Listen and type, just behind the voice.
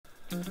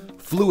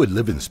Fluid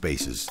living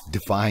spaces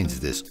defines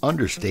this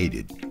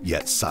understated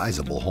yet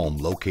sizable home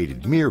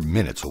located mere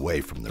minutes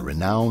away from the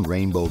renowned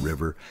Rainbow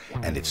River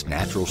and its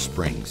natural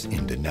springs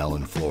in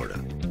Dunnellon,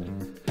 Florida.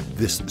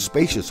 This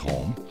spacious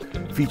home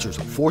features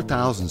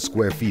 4,000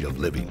 square feet of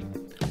living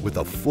with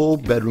a full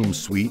bedroom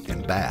suite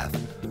and bath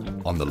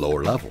on the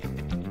lower level.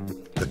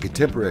 The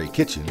contemporary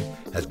kitchen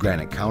has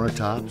granite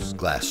countertops,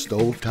 glass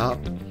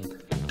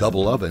stovetop,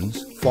 double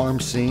ovens, farm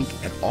sink,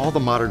 and all the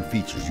modern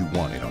features you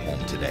want in a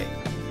home today.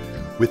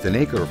 With an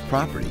acre of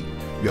property,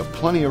 you have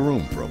plenty of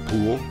room for a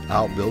pool,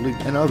 outbuilding,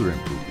 and other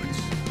improvements.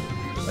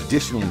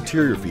 Additional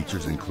interior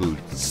features include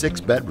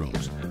 6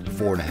 bedrooms,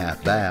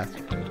 4.5 bath,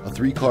 a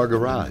 3-car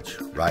garage,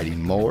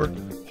 riding mower,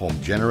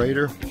 home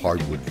generator,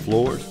 hardwood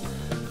floors,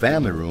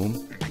 family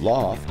room,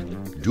 loft,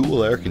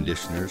 dual air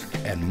conditioners,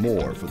 and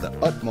more for the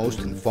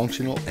utmost in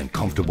functional and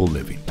comfortable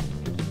living.